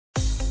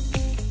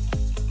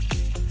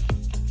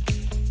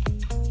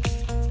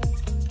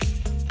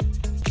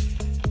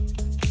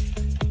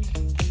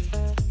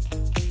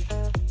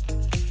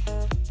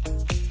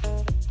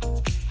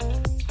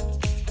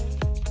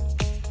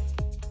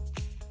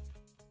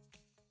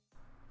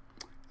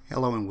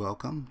Hello and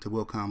welcome to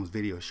Wilcom's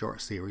video short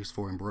series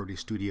for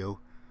EmbroideryStudio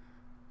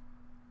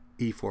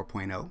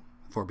E4.0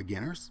 for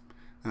beginners.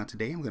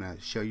 Today I'm going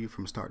to show you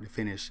from start to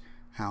finish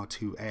how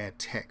to add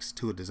text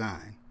to a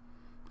design.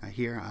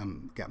 Here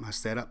I've got my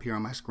setup here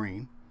on my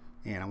screen,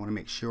 and I want to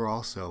make sure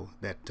also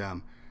that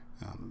I'm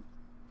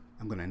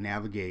going to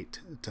navigate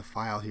to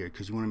file here,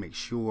 because you want to make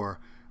sure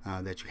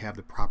that you have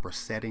the proper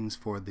settings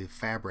for the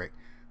fabric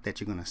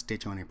that you're going to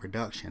stitch on in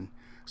production.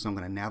 So I'm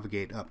going to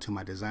navigate up to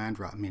my design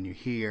drop menu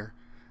here.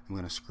 I'm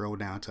going to scroll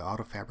down to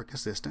Auto Fabric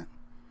Assistant,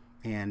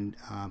 and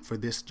for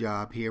this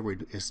job here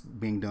it's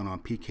being done on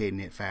PK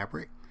knit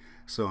fabric,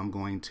 so I'm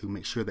going to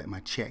make sure that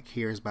my check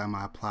here is by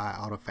my Apply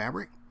Auto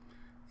Fabric,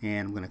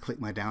 and I'm going to click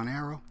my down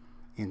arrow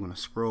and I'm going to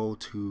scroll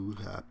to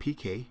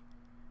PK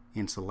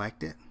and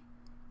select it,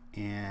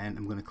 and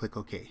I'm going to click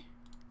OK.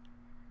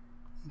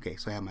 Okay,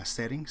 so I have my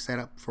settings set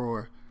up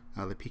for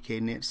the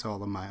PK knit, so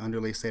all of my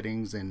underlay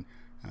settings and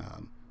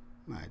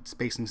my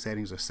spacing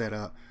settings are set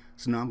up.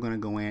 So now I'm going to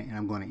go in and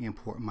I'm going to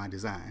import my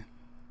design.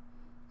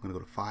 I'm going to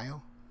go to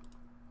File.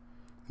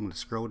 I'm going to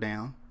scroll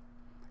down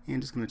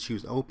and just going to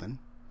choose Open.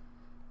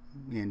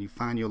 And you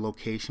find your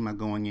location by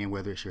going in,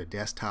 whether it's your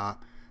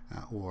desktop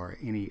or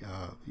any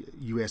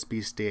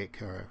USB stick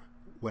or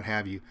what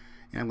have you.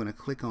 And I'm going to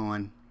click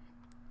on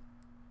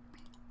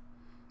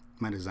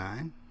my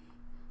design.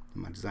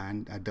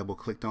 I double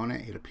clicked on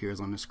it. It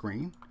appears on the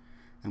screen.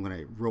 I'm going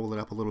to roll it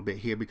up a little bit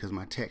here because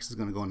my text is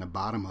going to go on the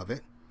bottom of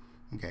it.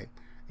 Okay.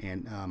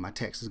 And my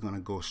text is going to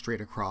go straight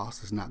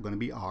across. It's not going to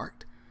be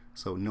arced.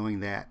 So knowing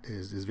that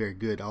is very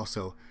good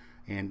also.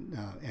 And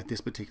at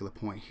this particular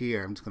point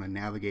here, I'm just going to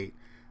navigate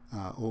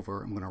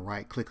over. I'm going to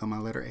right click on my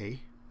letter A.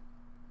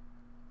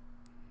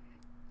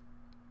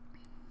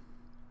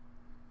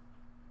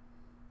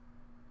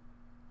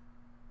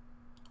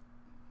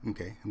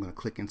 Okay, I'm going to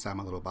click inside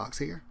my little box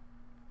here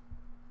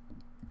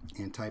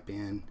and type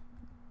in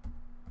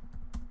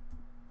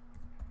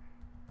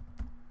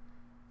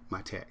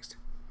my text.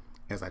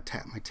 As I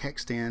tap my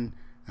text in,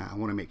 I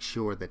want to make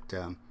sure that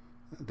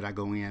that I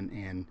go in,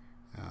 and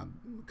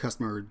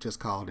customer just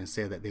called and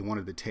said that they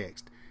wanted the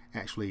text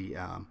actually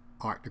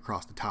arced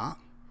across the top,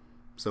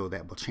 so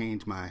that will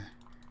change my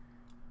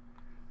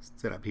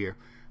setup here.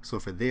 So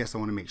for this, I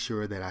want to make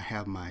sure that I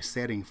have my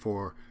setting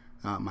for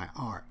my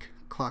arc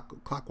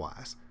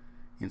clockwise,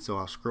 and so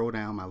I'll scroll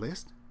down my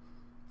list.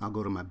 I'll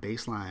go to my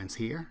baselines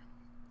here,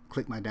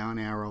 click my down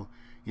arrow,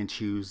 and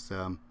choose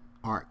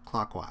arc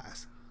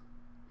clockwise.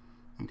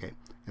 Okay,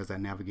 as I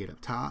navigate up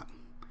top,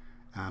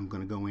 I'm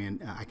going to go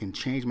in. I can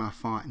change my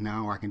font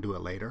now, or I can do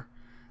it later.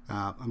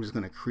 I'm just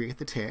going to create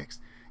the text,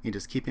 and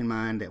just keep in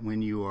mind that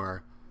when you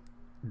are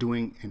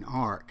doing an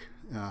arc,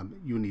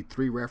 you need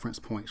 3 reference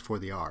points for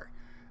the arc.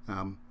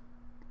 One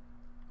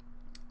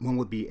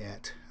would be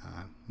at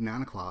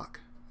 9 o'clock.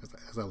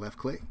 As I left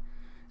click,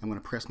 I'm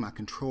going to press my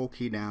Control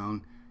key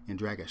down and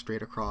drag it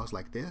straight across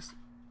like this,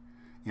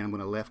 and I'm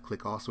going to left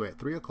click also at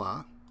 3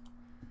 o'clock.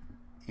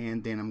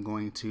 And then I'm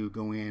going to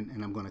go in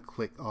and I'm going to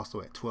click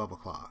also at 12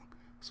 o'clock.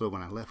 So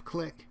when I left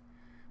click,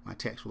 my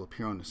text will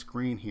appear on the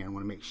screen here. I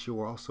want to make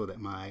sure also that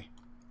my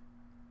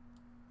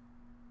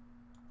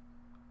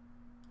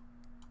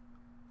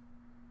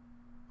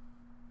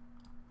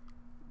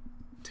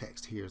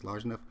text here is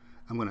large enough.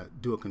 I'm going to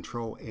do a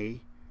Control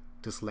A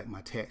to select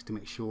my text to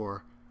make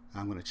sure.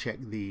 I'm going to check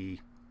the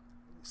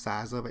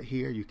size of it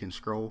here. You can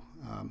scroll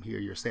here,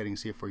 your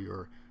settings here for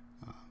your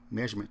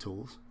measurement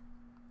tools.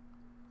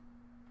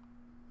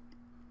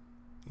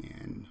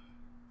 And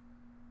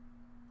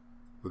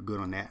we're good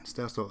on that and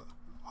stuff. So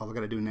all I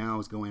got to do now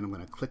is go in. I'm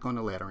going to click on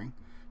the lettering.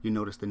 You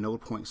notice the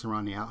node points are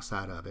on the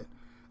outside of it.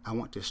 I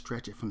want to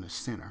stretch it from the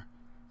center,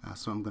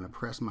 so I'm going to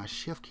press my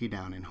Shift key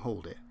down and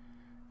hold it,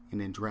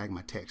 and then drag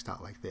my text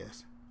out like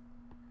this.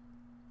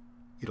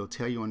 It'll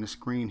tell you on the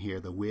screen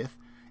here the width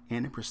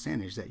and the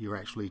percentage that you're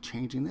actually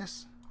changing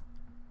this.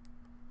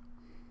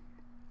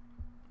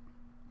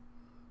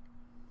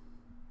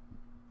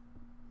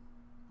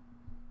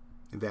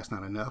 If that's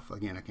not enough,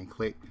 again, I can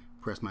click,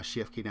 press my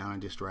Shift key down,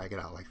 and just drag it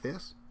out like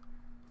this.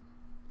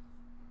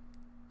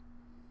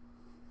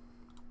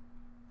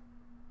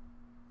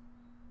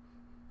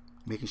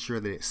 Making sure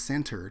that it's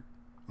centered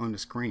on the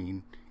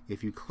screen.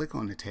 If you click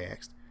on the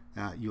text,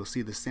 you'll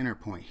see the center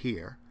point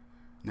here.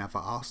 Now if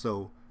I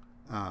also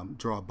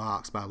draw a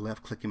box by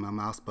left clicking my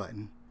mouse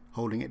button,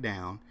 holding it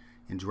down,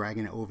 and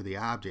dragging it over the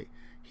object,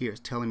 here it's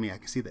telling me I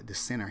can see that the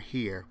center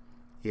here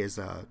is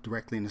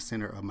directly in the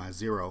center of my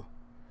 0,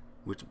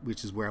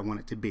 which is where I want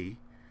it to be,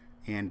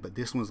 but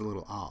this one's a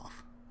little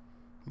off.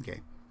 Okay,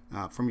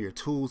 from your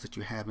tools that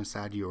you have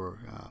inside your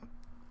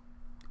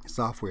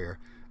software,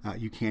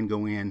 you can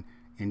go in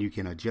and you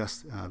can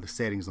adjust the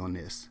settings on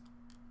this,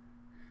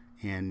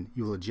 and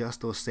you'll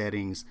adjust those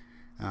settings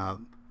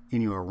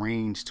in your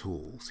Arrange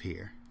tools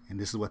here, and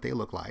this is what they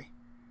look like.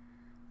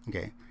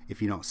 Okay,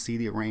 if you don't see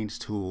the Arrange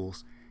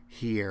tools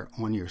here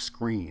on your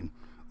screen,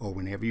 or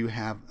whenever you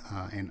have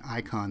an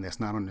icon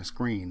that's not on the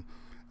screen,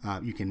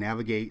 you can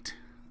navigate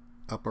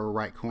upper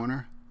right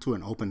corner to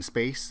an open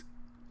space,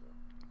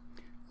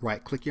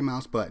 right click your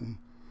mouse button,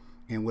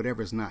 and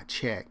whatever is not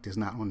checked is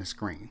not on the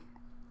screen.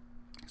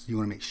 So you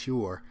want to make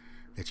sure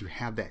that you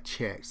have that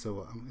checked.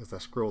 So as I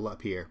scroll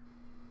up here,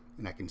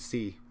 and I can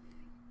see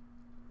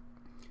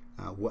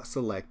what's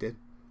selected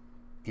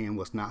and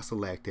what's not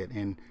selected,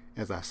 and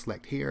as I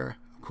select here,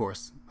 of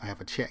course I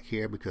have a check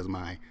here because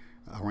my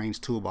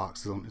arrange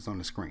toolbox is on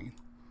the screen.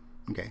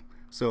 Okay,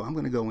 so I'm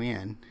going to go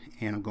in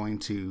and I'm going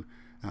to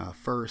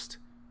first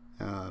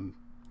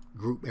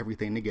group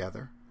everything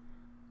together.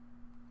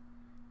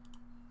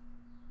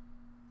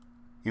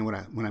 And what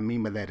I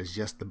mean by that is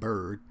just the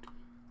bird.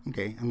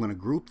 Okay, I'm going to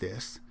group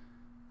this,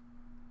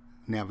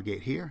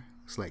 navigate here,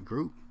 select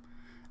group,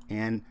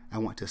 and I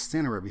want to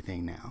center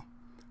everything now.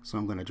 So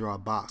I'm going to draw a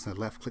box and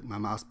left click my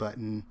mouse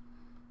button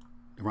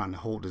around the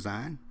whole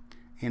design,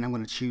 and I'm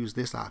going to choose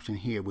this option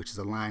here, which is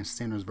align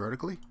centers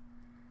vertically,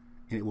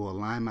 and it will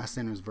align my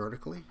centers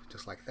vertically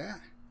just like that.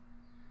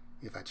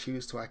 If I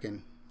choose to, I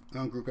can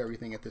ungroup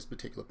everything at this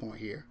particular point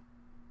here.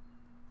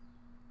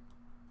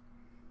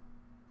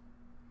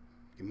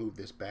 You move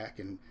this back,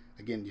 and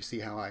again, you see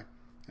how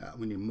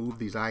when you move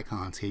these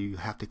icons here, you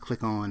have to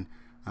click on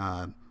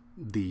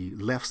the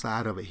left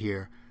side of it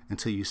here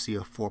until you see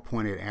a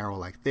 4-pointed arrow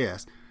like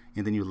this,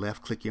 and then you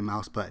left click your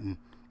mouse button,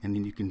 and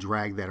then you can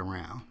drag that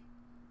around,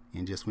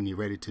 and just when you're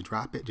ready to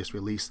drop it, just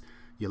release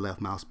your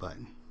left mouse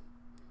button.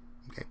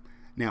 Okay,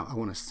 now I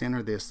want to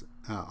center this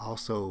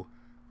also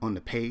on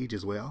the page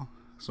as well,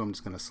 so I'm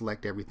just going to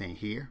select everything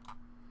here.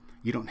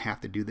 You don't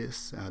have to do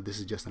this. This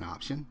is just an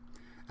option.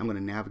 I'm going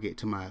to navigate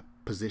to my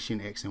position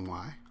X and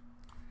Y.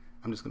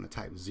 I'm just going to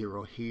type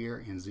 0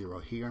 here and 0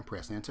 here and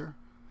press enter.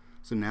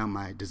 So now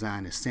my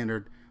design is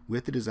centered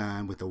with the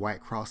design with the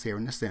white crosshair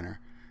in the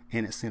center,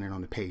 and it's centered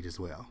on the page as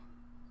well.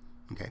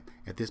 Okay,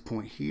 at this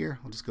point here,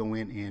 I'll just go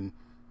in and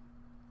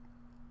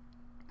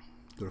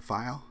go to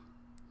File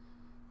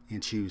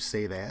and choose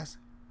Save As.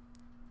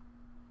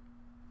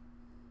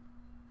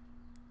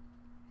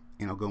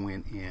 And I'll go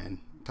in and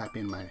type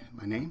in my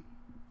name.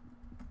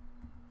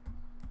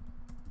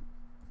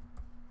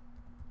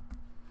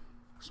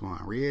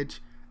 Swan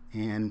Ridge,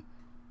 and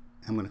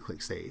I'm going to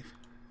click Save.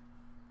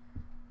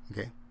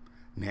 Okay,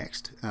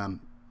 next I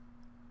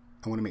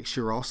want to make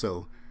sure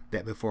also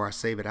that before I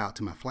save it out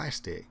to my flash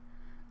stick,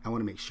 I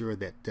want to make sure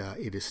that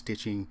it is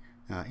stitching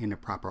in the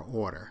proper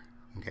order.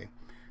 Okay,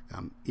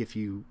 if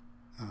you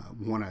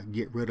want to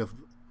get rid of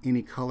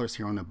any colors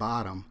here on the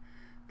bottom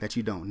that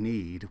you don't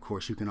need, of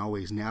course you can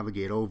always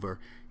navigate over.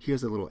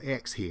 Here's a little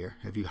X here.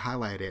 If you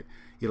highlight it,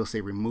 it'll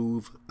say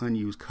remove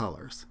unused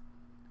colors.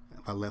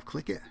 If I left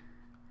click it,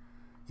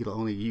 it'll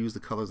only use the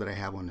colors that I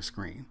have on the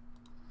screen.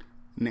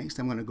 Next,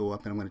 I'm going to go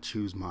up and I'm going to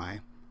choose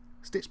my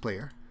stitch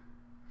player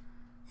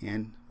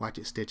and watch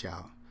it stitch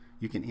out.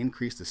 You can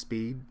increase the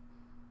speed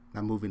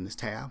by moving this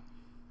tab,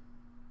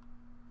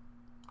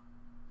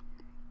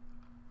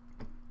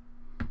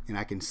 and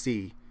I can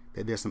see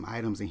that there's some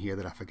items in here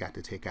that I forgot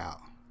to take out.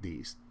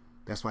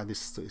 That's why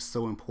this is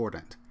so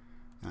important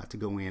to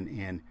go in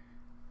and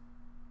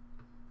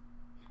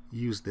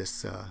use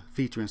this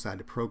feature inside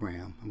the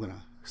program. I'm going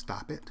to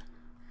stop it.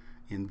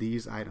 In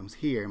these items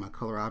here, my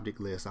color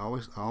object list,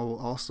 I'll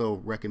also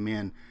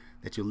recommend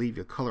that you leave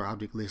your color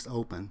object list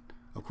open.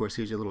 Of course,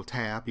 here's your little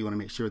tab. You want to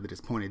make sure that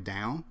it's pointed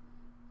down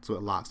so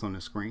it locks on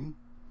the screen.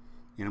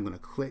 And I'm going to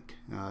click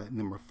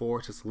number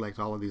 4 to select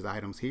all of these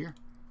items here,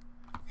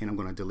 and I'm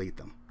going to delete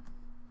them.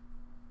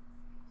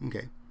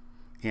 Okay,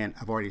 and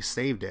I've already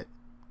saved it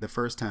the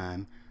first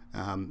time.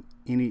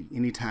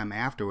 Any time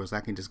afterwards,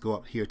 I can just go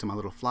up here to my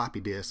little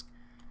floppy disk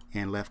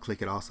and left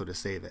click it also to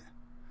save it.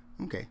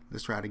 Okay,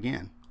 let's try it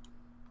again.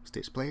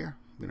 Stitch player,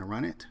 I'm going to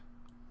run it.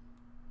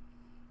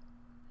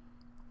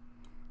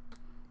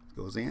 It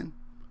goes in.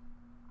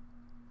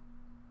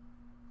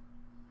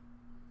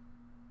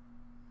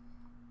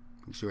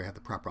 Make sure I have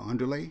the proper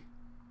underlay.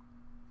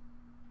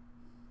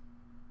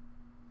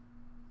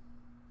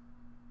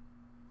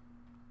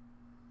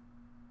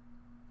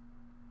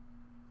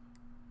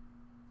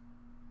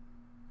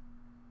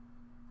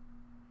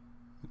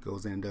 It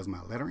goes in and does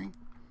my lettering.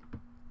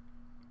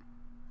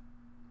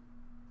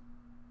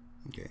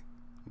 Okay,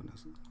 I'm going to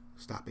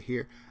stop it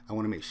here. I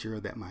want to make sure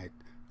that my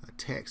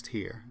text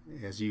here,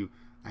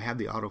 I have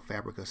the Auto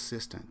Fabric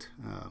Assistant,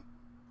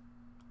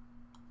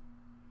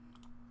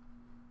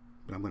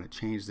 but I'm going to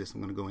change this.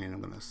 I'm going to go in,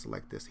 I'm going to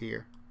select this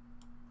here.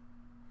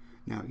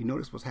 Now you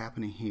notice what's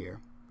happening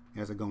here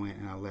as I go in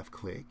and I left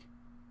click.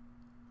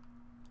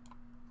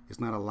 It's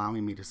not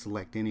allowing me to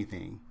select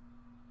anything.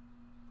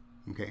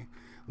 Okay,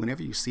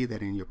 whenever you see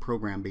that in your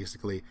program,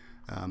 basically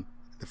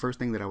the first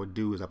thing that I would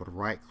do is I would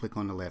right click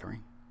on the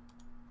lettering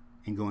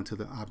and go into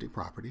the object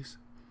properties,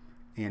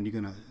 and you're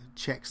going to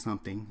check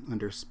something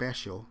under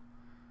special.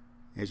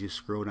 As you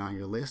scroll down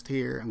your list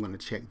here, I'm going to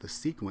check the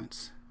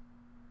sequence,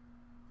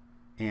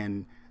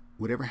 and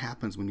whatever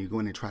happens when you go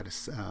in and try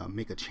to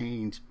make a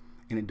change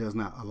and it does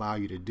not allow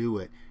you to do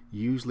it,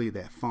 usually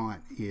that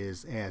font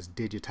is as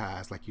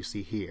digitized like you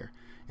see here,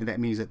 and that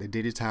means that the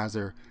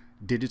digitizer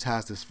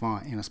digitized this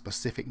font in a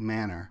specific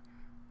manner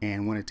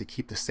and wanted to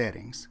keep the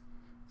settings.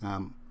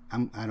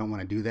 I don't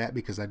want to do that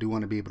because I do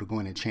want to be able to go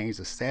in and change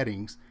the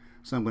settings.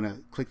 So I'm going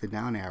to click the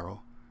down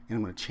arrow and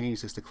I'm going to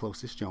change this to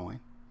closest join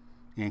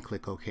and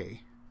click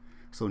OK.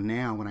 So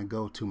now when I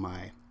go to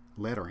my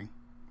lettering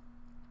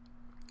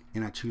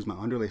and I choose my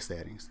underlay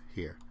settings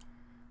here,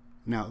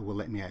 now it will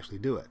let me actually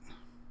do it.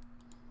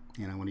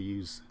 And I'm going to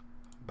use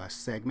by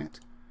segment,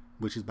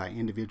 which is by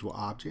individual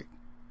object,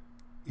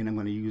 and I'm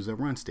going to use a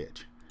run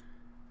stitch.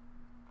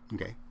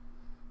 Okay.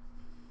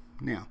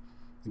 Now,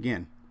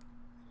 again,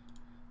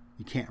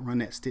 you can't run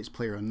that stitch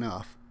player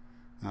enough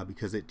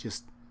because it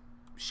just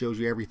shows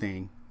you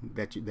everything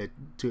that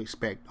to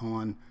expect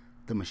on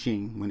the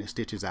machine when it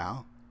stitches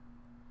out.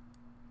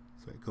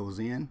 So it goes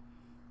in,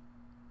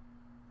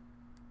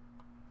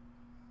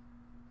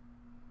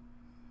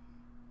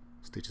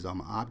 stitches all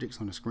my objects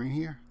on the screen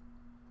here.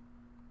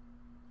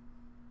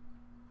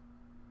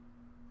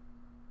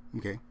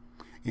 Okay,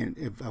 and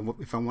if I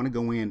want to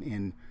go in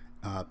and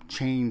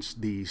change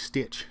the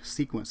stitch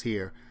sequence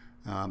here,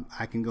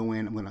 I can go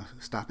in. I'm going to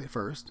stop it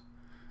first,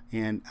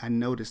 and I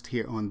noticed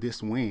here on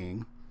this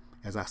wing,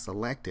 as I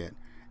select it,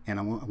 and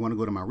I want to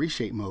go to my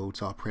reshape mode,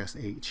 so I'll press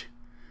H.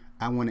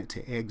 I want it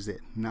to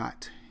exit,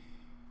 not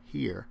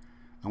here.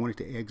 I want it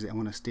to exit. I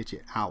want to stitch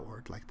it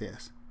outward like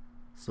this,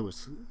 so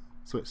it's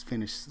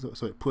finished.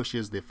 So it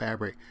pushes the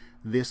fabric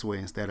this way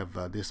instead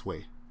of this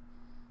way.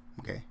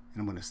 Okay, and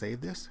I'm going to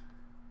save this.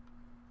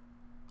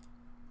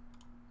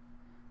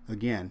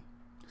 Again,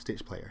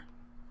 stitch player.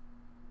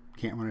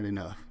 Can't run it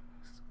enough.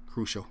 It's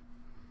crucial.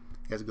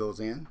 As it goes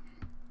in,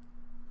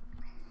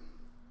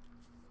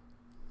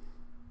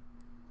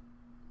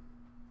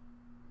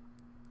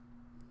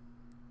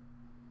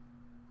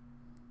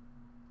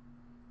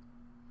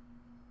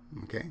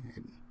 okay,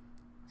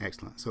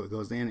 excellent. So it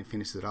goes in and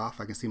finishes it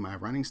off. I can see my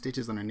running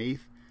stitches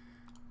underneath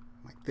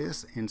like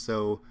this, and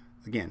so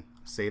again,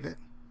 save it,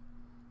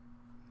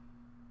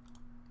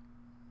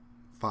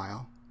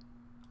 file,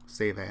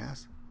 save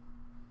as.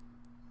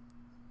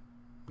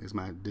 There's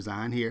my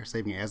design here,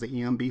 saving it as an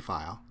EMB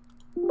file.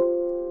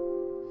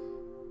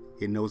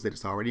 It knows that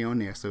it's already on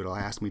there, so it'll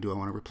ask me, do I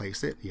want to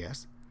replace it?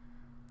 Yes.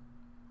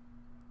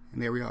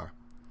 And there we are.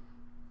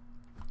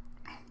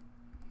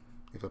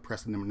 If I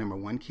press the number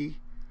 1 key,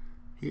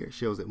 here it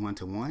shows it 1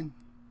 to 1.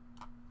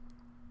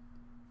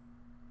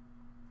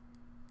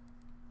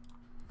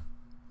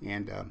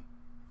 And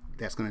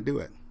that's going to do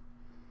it.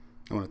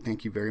 I want to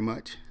thank you very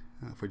much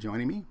for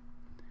joining me.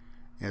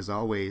 As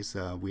always,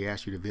 we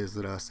ask you to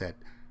visit us at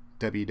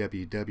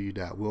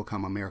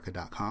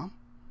www.wilcomamerica.com.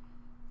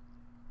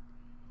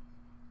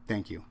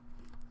 Thank you.